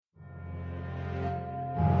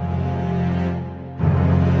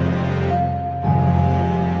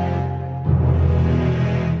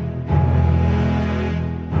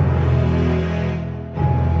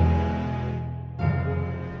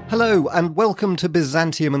Hello and welcome to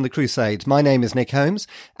Byzantium and the Crusades. My name is Nick Holmes,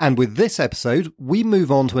 and with this episode we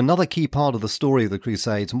move on to another key part of the story of the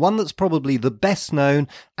Crusades, and one that's probably the best known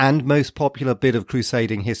and most popular bit of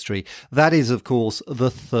crusading history. That is, of course,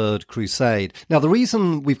 the Third Crusade. Now, the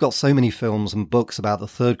reason we've got so many films and books about the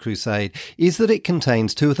Third Crusade is that it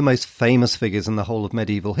contains two of the most famous figures in the whole of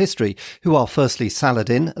medieval history, who are firstly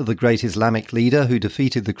Saladin, the great Islamic leader who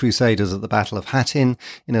defeated the Crusaders at the Battle of Hattin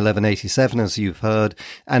in 1187, as you've heard,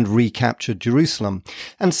 and recaptured Jerusalem.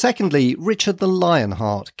 And secondly, Richard the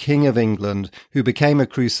Lionheart, King of England, who became a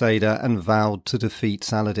crusader and vowed to defeat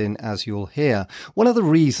Saladin, as you'll hear. One of the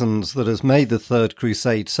reasons that has made the Third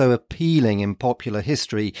Crusade so appealing in popular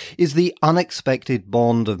history is the unexpected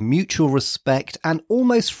bond of mutual respect and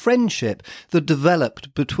almost friendship that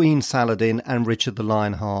developed between Saladin and Richard the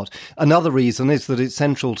Lionheart. Another reason is that it's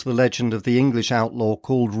central to the legend of the English outlaw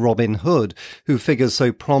called Robin Hood, who figures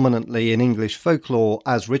so prominently in English folklore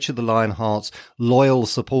as Richard the Lionheart's loyal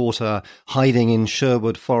supporter, hiding in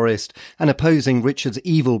Sherwood Forest and opposing Richard's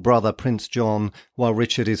evil brother Prince John while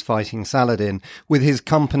Richard is fighting Saladin, with his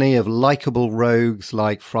company of likeable rogues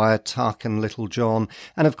like Friar Tuck and Little John,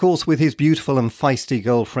 and of course with his beautiful and feisty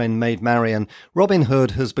girlfriend Maid Marian. Robin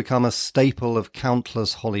Hood has become a staple of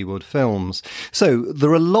countless Hollywood films. So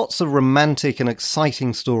there are lots of romantic and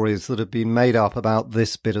exciting stories that have been made up about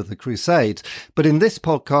this bit of the Crusades, but in this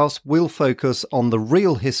podcast we'll focus on the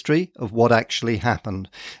real history of what actually happened.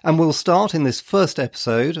 And we'll start in this first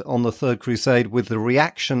episode on the Third Crusade with the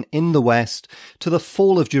reaction in the West to the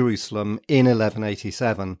fall of Jerusalem in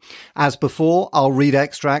 1187. As before, I'll read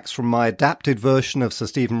extracts from my adapted version of Sir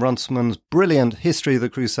Stephen Runciman's brilliant History of the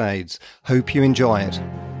Crusades. Hope you enjoy it.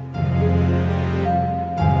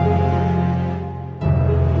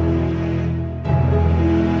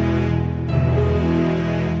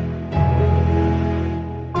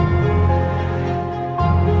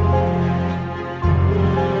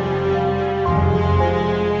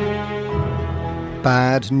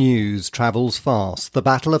 Bad news travels fast. The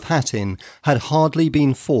Battle of Hattin had hardly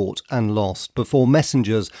been fought and lost before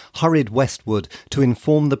messengers hurried westward to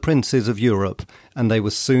inform the princes of Europe, and they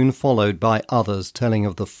were soon followed by others telling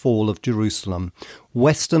of the fall of Jerusalem.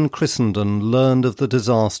 Western Christendom learned of the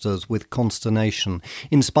disasters with consternation.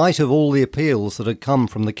 In spite of all the appeals that had come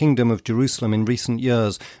from the Kingdom of Jerusalem in recent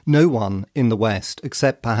years, no one in the West,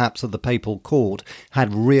 except perhaps at the papal court,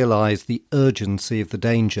 had realised the urgency of the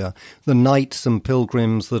danger. The knights and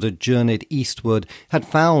pilgrims that had journeyed eastward had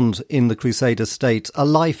found in the Crusader states a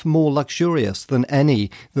life more luxurious than any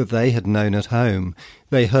that they had known at home.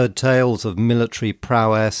 They heard tales of military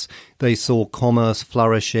prowess. They saw commerce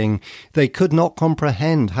flourishing. They could not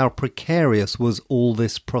comprehend how precarious was all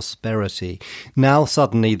this prosperity. Now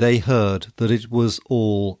suddenly they heard that it was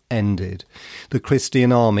all ended. The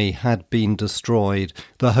Christian army had been destroyed.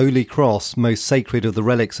 The Holy Cross, most sacred of the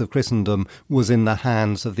relics of Christendom, was in the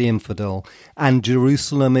hands of the infidel, and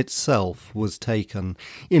Jerusalem itself was taken.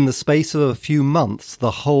 In the space of a few months,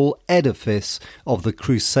 the whole edifice of the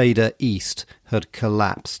Crusader East had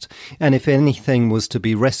collapsed, and if anything was to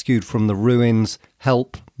be rescued from the ruins,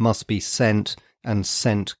 help must be sent, and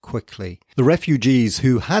sent quickly. The refugees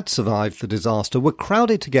who had survived the disaster were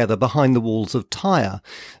crowded together behind the walls of Tyre,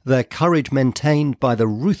 their courage maintained by the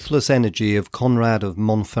ruthless energy of Conrad of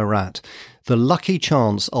Montferrat. The lucky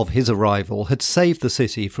chance of his arrival had saved the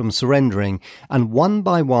city from surrendering, and one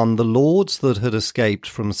by one the lords that had escaped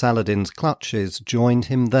from Saladin's clutches joined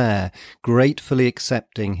him there, gratefully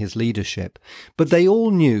accepting his leadership. But they all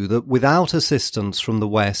knew that without assistance from the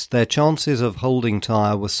west, their chances of holding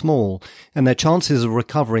Tyre were small, and their chances of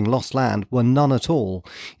recovering lost land were none at all.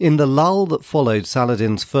 In the lull that followed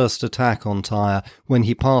Saladin's first attack on Tyre, when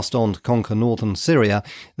he passed on to conquer northern Syria,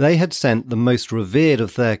 they had sent the most revered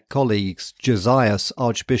of their colleagues, Josias,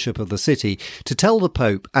 Archbishop of the city, to tell the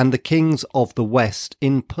Pope and the kings of the West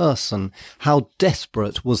in person how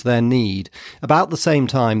desperate was their need. About the same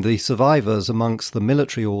time, the survivors amongst the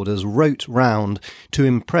military orders wrote round to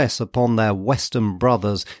impress upon their Western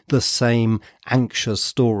brothers the same anxious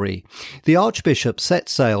story. The Archbishop set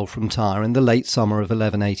sail from Tyre in the late summer of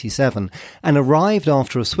 1187 and arrived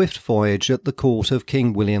after a swift voyage at the court of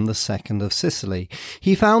King William II of Sicily.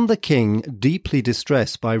 He found the king deeply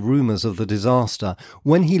distressed by rumours of the disaster.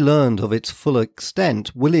 When he learned of its full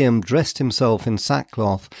extent, William dressed himself in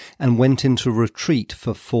sackcloth and went into retreat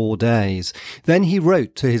for 4 days. Then he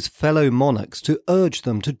wrote to his fellow monarchs to urge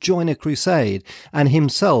them to join a crusade, and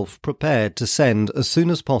himself prepared to send as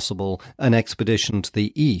soon as possible an expedition to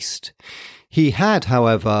the east. He had,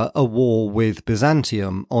 however, a war with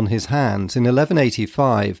Byzantium on his hands. In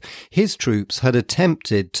 1185, his troops had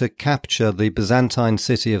attempted to capture the Byzantine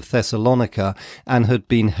city of Thessalonica and had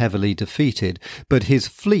been heavily defeated, but his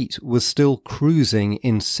fleet was still cruising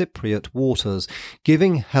in Cypriot waters,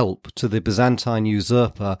 giving help to the Byzantine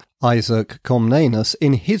usurper Isaac Comnenus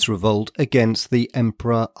in his revolt against the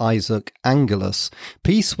Emperor Isaac Angelus.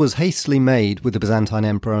 Peace was hastily made with the Byzantine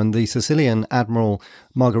emperor, and the Sicilian admiral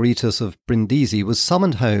Margaritus of Brindisi was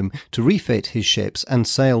summoned home to refit his ships and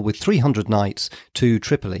sail with 300 knights to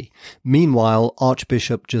Tripoli. Meanwhile,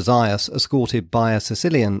 Archbishop Josias, escorted by a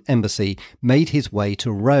Sicilian embassy, made his way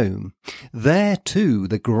to Rome. There, too,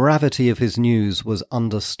 the gravity of his news was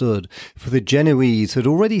understood, for the Genoese had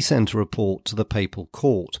already sent a report to the papal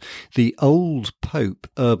court. The old Pope,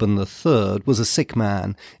 Urban III, was a sick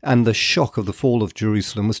man, and the shock of the fall of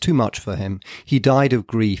Jerusalem was too much for him. He died of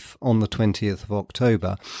grief on the 20th of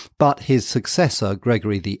October, but his successor,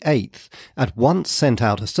 Gregory VIII, at once sent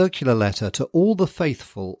out a circular letter to all the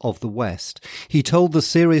faithful of the West. He told the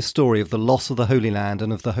serious story of the loss of the Holy Land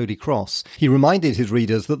and of the Holy Cross. He reminded his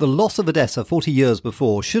readers that the loss of Edessa 40 years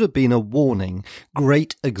before should have been a warning.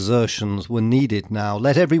 Great exertions were needed now.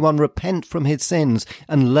 Let everyone repent from his sins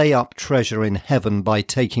and lay up treasure in heaven by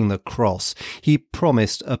taking the cross. He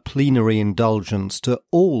promised a plenary indulgence to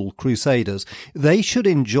all crusaders. They should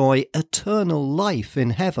enjoy eternal life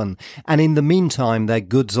in heaven, and in the meantime their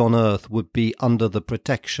goods on earth would be under the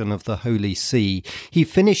protection of the Holy See. He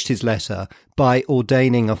finished his letter by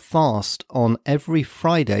ordaining a fast on every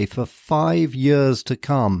Friday for 5 years to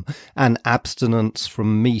come, and abstinence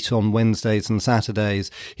from meat on Wednesdays and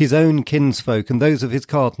Saturdays. His own kinsfolk and those of his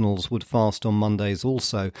cardinals would fast on Mondays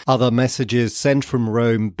also. Other messages sent from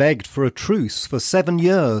Rome begged for a truce for 7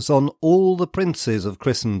 years on all the princes of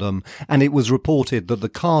Christendom, and it was reported that the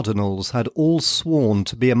cardinals had all sworn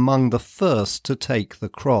to be among the first to take the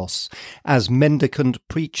cross. As mendicant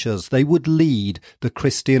preachers, they would lead the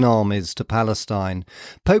Christian armies to Palestine.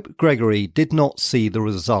 Pope Gregory did not see the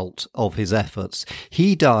result of his efforts.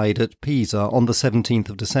 He died at Pisa on the 17th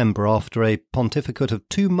of December after a pontificate of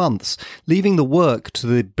 2 months, leaving the work to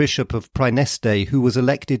the Bishop of Praeneste, who was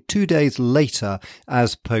elected 2 days later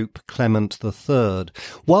as Pope Clement III.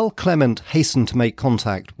 While Clement hastened to make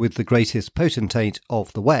contact with the greatest potentate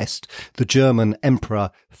of the West, the German Emperor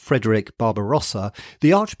Frederick Barbarossa,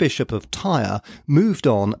 the Archbishop of Tyre moved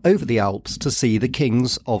on over the Alps to see the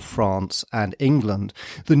kings of France and England.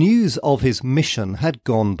 The news of his mission had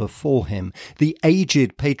gone before him. The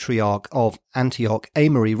aged patriarch of Antioch,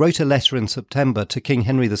 Amory, wrote a letter in September to King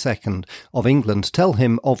Henry II of England to tell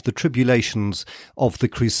him of the tribulations of the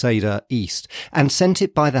Crusader East, and sent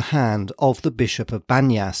it by the hand of the Bishop of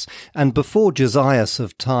Banyas. And before Josias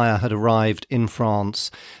of Tyre had arrived in France,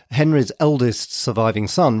 Henry's eldest surviving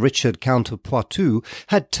son, Richard, Count of Poitou,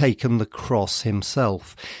 had taken the cross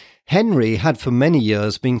himself. Henry had for many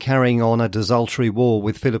years been carrying on a desultory war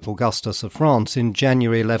with Philip Augustus of France. In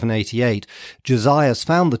January 1188, Josias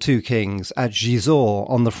found the two kings at Gisors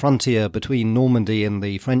on the frontier between Normandy and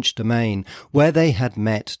the French domain, where they had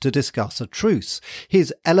met to discuss a truce.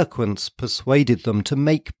 His eloquence persuaded them to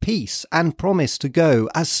make peace and promise to go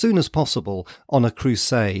as soon as possible on a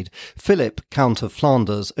crusade. Philip, Count of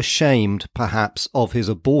Flanders, ashamed perhaps of his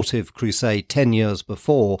abortive crusade 10 years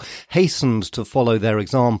before, hastened to follow their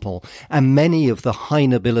example, and many of the high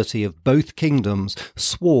nobility of both kingdoms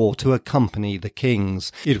swore to accompany the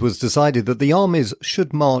kings. It was decided that the armies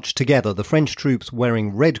should march together, the French troops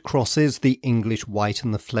wearing red crosses, the English white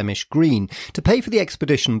and the Flemish green. To pay for the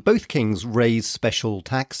expedition, both kings raised special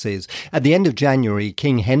taxes. At the end of January,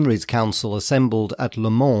 King Henry's council assembled at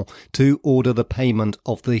Le Mans to order the payment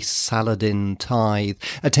of the Saladin tithe,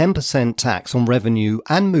 a 10% tax on revenue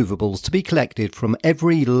and movables to be collected from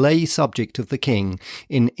every lay subject of the king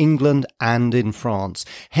in England and in France.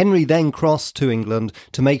 Henry then crossed to England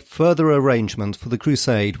to make further arrangements for the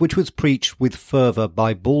crusade, which was preached with fervour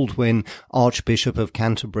by Baldwin, Archbishop of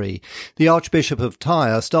Canterbury. The Archbishop of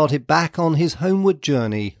Tyre started back on his homeward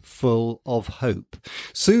journey full of hope.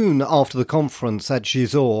 Soon after the conference at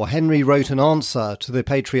Gisors, Henry wrote an answer to the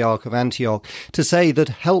Patriarch of Antioch to say that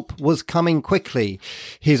help was coming quickly.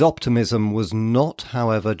 His optimism was not,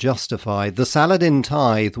 however, justified. The Saladin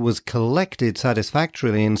tithe was collected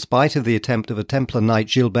satisfactorily in in spite of the attempt of a Templar knight,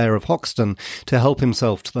 Gilbert of Hoxton, to help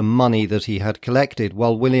himself to the money that he had collected,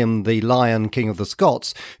 while William the Lion, King of the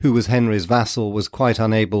Scots, who was Henry's vassal, was quite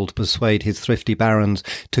unable to persuade his thrifty barons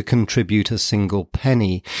to contribute a single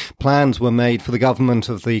penny. Plans were made for the government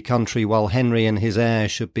of the country while Henry and his heir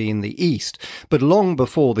should be in the east, but long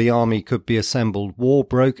before the army could be assembled, war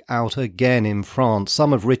broke out again in France.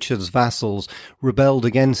 Some of Richard's vassals rebelled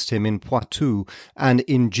against him in Poitou, and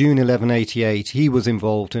in June 1188 he was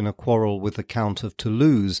involved in a quarrel with the Count of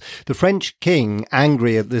Toulouse. The French king,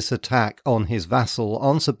 angry at this attack on his vassal,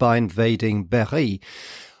 answered by invading Berry.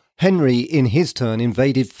 Henry, in his turn,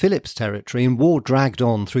 invaded Philip's territory, and war dragged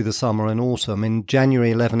on through the summer and autumn. In January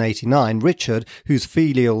 1189, Richard, whose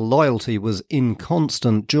filial loyalty was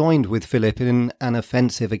inconstant, joined with Philip in an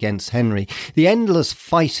offensive against Henry. The endless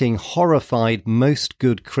fighting horrified most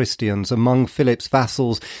good Christians. Among Philip's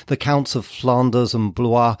vassals, the Counts of Flanders and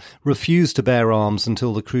Blois refused to bear arms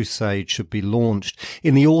until the crusade should be launched.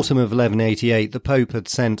 In the autumn of 1188, the Pope had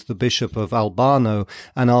sent the Bishop of Albano,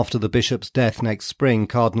 and after the bishop's death next spring,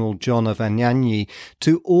 Cardinal John of Anagni,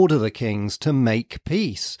 to order the kings to make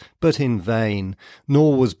peace, but in vain.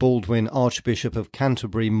 Nor was Baldwin, Archbishop of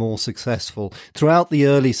Canterbury, more successful. Throughout the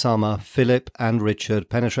early summer, Philip and Richard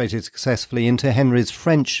penetrated successfully into Henry's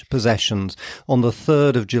French possessions. On the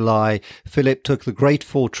 3rd of July, Philip took the great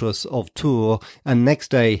fortress of Tours, and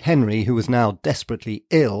next day Henry, who was now desperately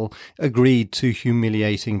ill, agreed to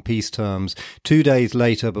humiliating peace terms. 2 days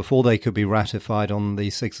later, before they could be ratified on the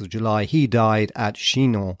 6th of July, he died at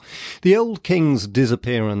Chinon. The old king's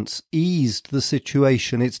disappearance eased the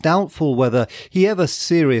situation. It's doubtful whether he ever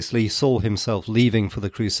seriously saw himself leaving for the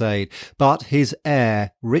crusade, but his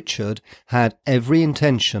heir, Richard, had every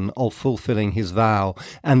intention of fulfilling his vow,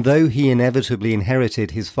 and though he inevitably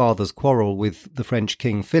inherited his father's quarrel with the French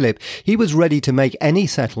king Philip, he was ready to make any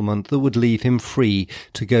settlement that would leave him free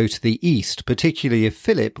to go to the east, particularly if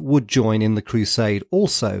Philip would join in the crusade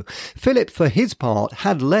also. Philip, for his part,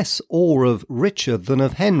 had less awe of Richard than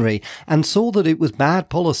of Henry, and saw that it was bad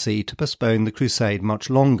policy to postpone the crusade much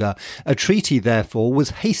longer. A treaty, therefore,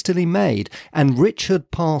 was hastily made, and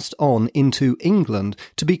Richard passed on into England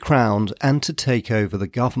to be crowned and to take over the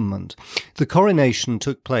government. The coronation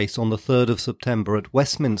took place on the 3rd of September at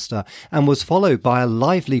Westminster, and was followed by a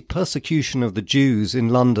lively persecution of the Jews in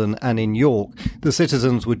London and in York. The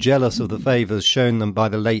citizens were jealous of the favours shown them by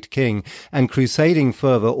the late king, and crusading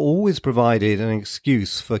fervour always provided an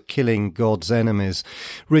excuse for killing God's enemies.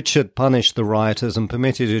 Richard punished the rioters and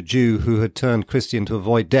permitted a Jew who had turned Christian to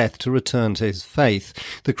avoid death to return to his faith.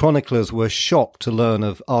 The chroniclers were shocked to learn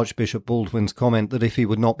of Archbishop Baldwin's comment that if he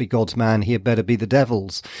would not be God's man, he had better be the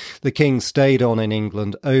devil's. The king stayed on in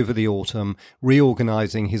England over the autumn,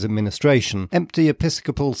 reorganising his administration. Empty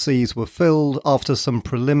episcopal sees were filled. After some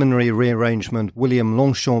preliminary rearrangement, William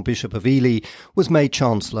Longchamp, Bishop of Ely, was made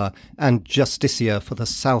Chancellor and Justiciar for the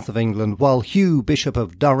south of England, while Hugh, Bishop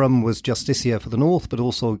of Durham, was Justiciar for the north, but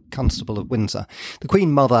also Constable of Windsor. The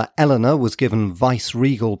Queen Mother, Eleanor, was given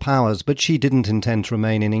vice-regal powers, but she didn't intend to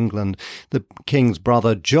remain in England. The king's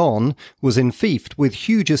brother, John, was enfeoffed with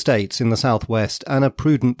huge estates in the southwest, and a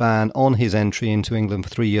prudent ban on his entry into England for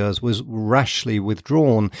 3 years was rashly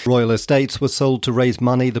withdrawn. Royal estates were sold to raise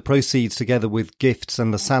money. The proceeds, together with gifts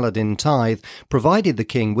and the Saladin tithe, provided the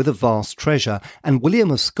king with a vast treasure, and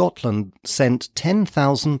William of Scotland sent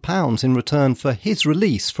 £10,000 in return for his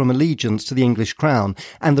release from allegiance to the English crown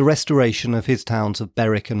and the restoration of his towns of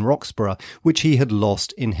Berwick and Roxburgh, which he had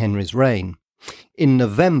lost in Henry's reign. In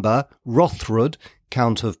November, Rothrud,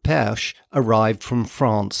 Count of Perche, arrived from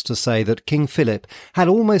France to say that King Philip had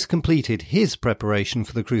almost completed his preparation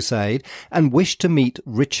for the crusade and wished to meet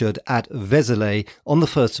Richard at Vézelay on the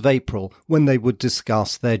 1st of April, when they would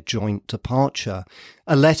discuss their joint departure.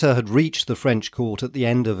 A letter had reached the French court at the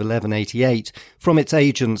end of 1188 from its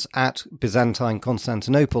agents at Byzantine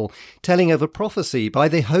Constantinople, telling of a prophecy by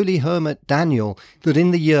the holy hermit Daniel that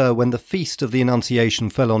in the year when the feast of the Annunciation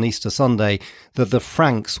fell on Easter Sunday, that the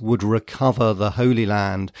Franks would recover the Holy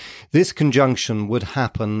Land. This conjunction would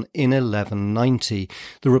happen in 1190.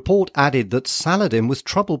 The report added that Saladin was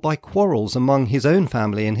troubled by quarrels among his own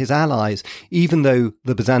family and his allies, even though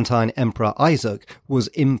the Byzantine Emperor Isaac was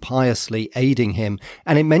impiously aiding him,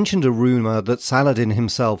 and it mentioned a rumour that Saladin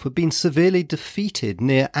himself had been severely defeated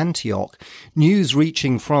near Antioch. News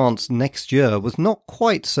reaching France next year was not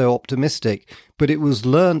quite so optimistic, but it was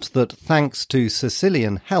learnt that, thanks to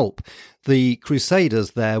Sicilian help, the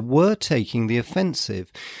Crusaders there were taking the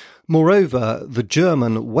offensive. Moreover, the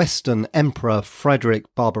German Western Emperor Frederick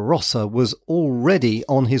Barbarossa was already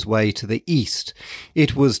on his way to the east.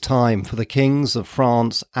 It was time for the kings of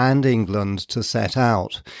France and England to set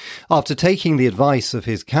out. After taking the advice of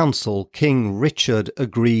his council, King Richard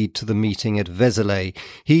agreed to the meeting at Vézelay.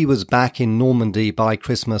 He was back in Normandy by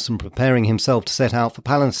Christmas and preparing himself to set out for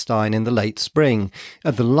Palestine in the late spring.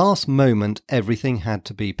 At the last moment, everything had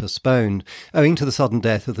to be postponed, owing to the sudden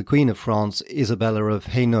death of the Queen of France, Isabella of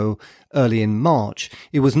Hainaut, early in March.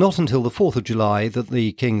 It was not until the 4th of July that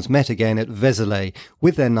the kings met again at Vézelay,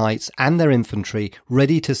 with their knights and their infantry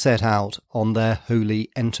ready to set out on their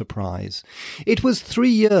holy enterprise. It was 3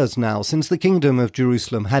 years now since the Kingdom of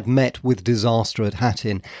Jerusalem had met with disaster at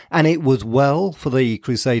Hattin, and it was well for the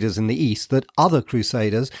Crusaders in the east that other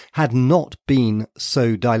Crusaders had not been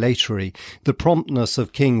so dilatory. The promptness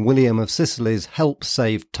of King William of Sicily's help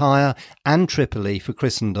saved Tyre and Tripoli for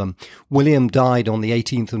Christendom. William died on the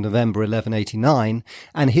 18th of November 1189,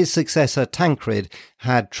 and his successor Tancred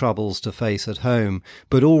had troubles to face at home.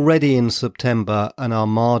 But already in September, an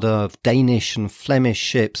armada of Danish and Flemish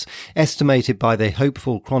ships, estimated by the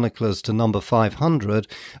hopeful chroniclers to number 500,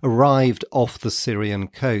 arrived off the Syrian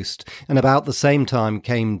coast, and about the same time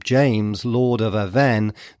came James, Lord of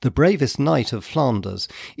Avesnes, the bravest knight of Flanders.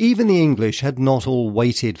 Even the English had not all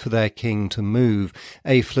waited for their king to move.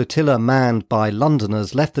 A flotilla manned by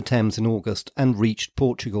Londoners left the Thames in August and reached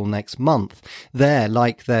Portugal next month. There,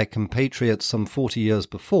 like their compatriots some 40 years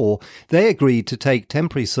before, they agreed to take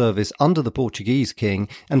temporary service under the Portuguese king,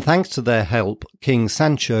 and thanks to their help, King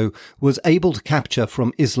Sancho was able to capture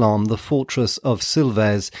from Islam the fortress of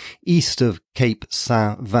Silves, east of Cape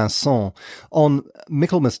Saint-Vincent. On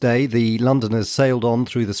Michaelmas Day, the Londoners sailed on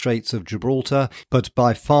through the Straits of Gibraltar, but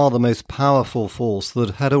by far the most powerful force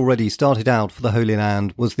that had already started out for the Holy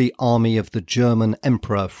Land was the army of the German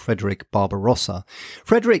Emperor Frederick Barbarossa.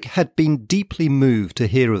 Frederick had been deeply moved to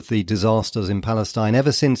hear of the disasters in Palestine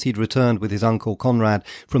ever since he'd returned with his uncle Conrad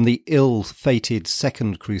from the ill-fated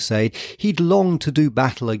Second Crusade. He'd longed to do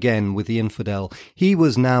battle again with the infidel. He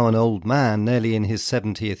was now an old man, nearly in his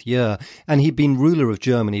 70th year, and he'd been ruler of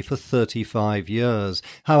Germany for 35 years.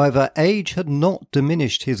 However, age had not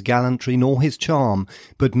diminished his gallantry nor his charm,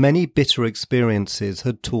 but many bitter experiences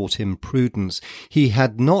had taught him prudence. He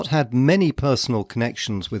had not had many personal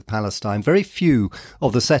connections with Palestine. Very few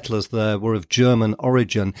of the settlers there were of German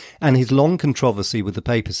origin, and his long controversy with the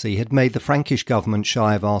papacy had made the Frankish government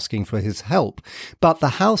shy of asking for his help. But the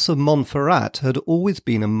House of Montferrat had always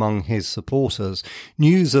been among his supporters.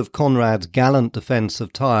 News of Conrad's gallant defence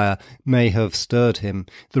of Tyre may have stirred him.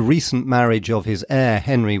 The recent marriage of his heir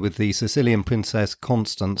Henry with the Sicilian princess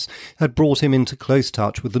Constance had brought him into close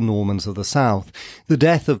touch with the Normans of the south. The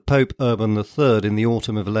death of Pope Urban III in the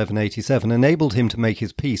autumn of 1187 enabled him to make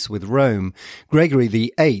his peace with Rome. Gregory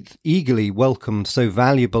VIII eagerly welcomed so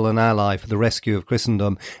valuable an ally for the rescue of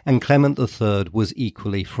Christendom, and Clement III was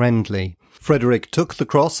equally friendly. Frederick took the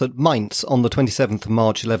cross at Mainz on the 27th of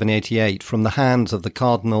March 1188 from the hands of the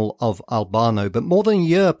Cardinal of Albano, but more than a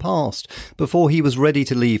year passed before he was ready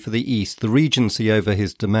to leave for the east. The regency over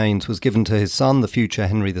his domains was given to his son, the future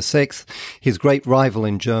Henry VI. His great rival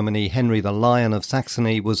in Germany, Henry the Lion of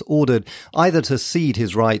Saxony, was ordered either to cede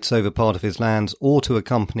his rights over part of his lands or to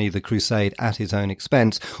accompany the crusade at his own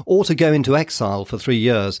expense, or to go into exile for 3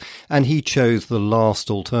 years, and he chose the last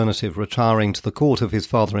alternative, retiring to the court of his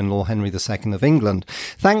father-in-law Henry II of England.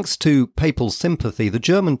 Thanks to papal sympathy, the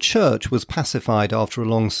German church was pacified after a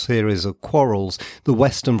long series of quarrels. The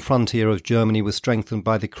western frontier of Germany was strengthened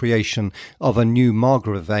by the creation of a new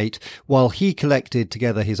Margravate. While he collected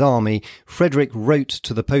together his army, Frederick wrote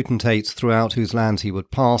to the potentates throughout whose lands he would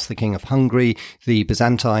pass, the King of Hungary, the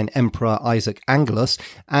Byzantine Emperor Isaac Angelus,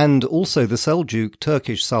 and also the Seljuk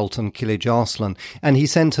Turkish Sultan Kilij Arslan, and he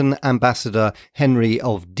sent an ambassador, Henry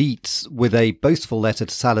of Dietz, with a boastful letter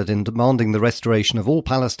to Saladin demanding the restoration of all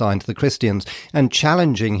Palestine to the Christians and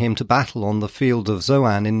challenging him to battle on the field of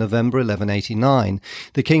Zoan in November 1189.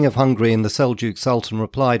 The King of Hungary and the Seljuk Sultan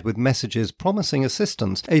replied with messages promising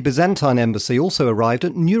assistance. A Byzantine embassy also arrived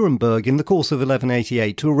at Nuremberg in the course of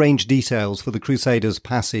 1188 to arrange details for the Crusaders'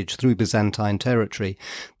 passage through Byzantine territory.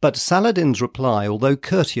 But Saladin's reply, although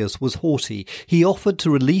courteous, was haughty. He offered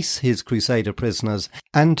to release his Crusader prisoners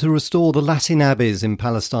and to restore the Latin abbeys in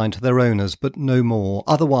Palestine to their owners, but no more.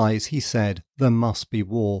 Otherwise, he said, there must be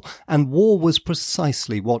war. And war was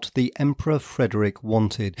precisely what the Emperor Frederick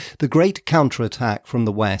wanted. The great counterattack from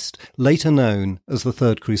the west, later known as the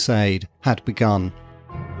Third Crusade, had begun.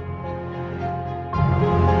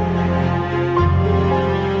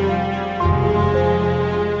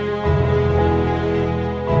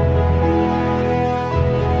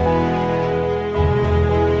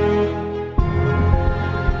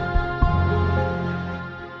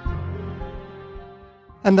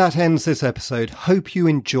 And that ends this episode. Hope you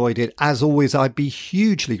enjoyed it. As always, I'd be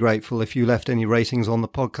hugely grateful if you left any ratings on the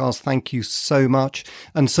podcast. Thank you so much.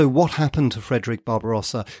 And so what happened to Frederick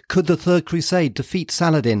Barbarossa? Could the Third Crusade defeat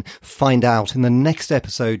Saladin? Find out in the next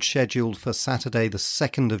episode scheduled for Saturday the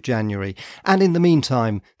 2nd of January. And in the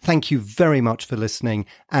meantime, thank you very much for listening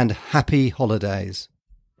and happy holidays.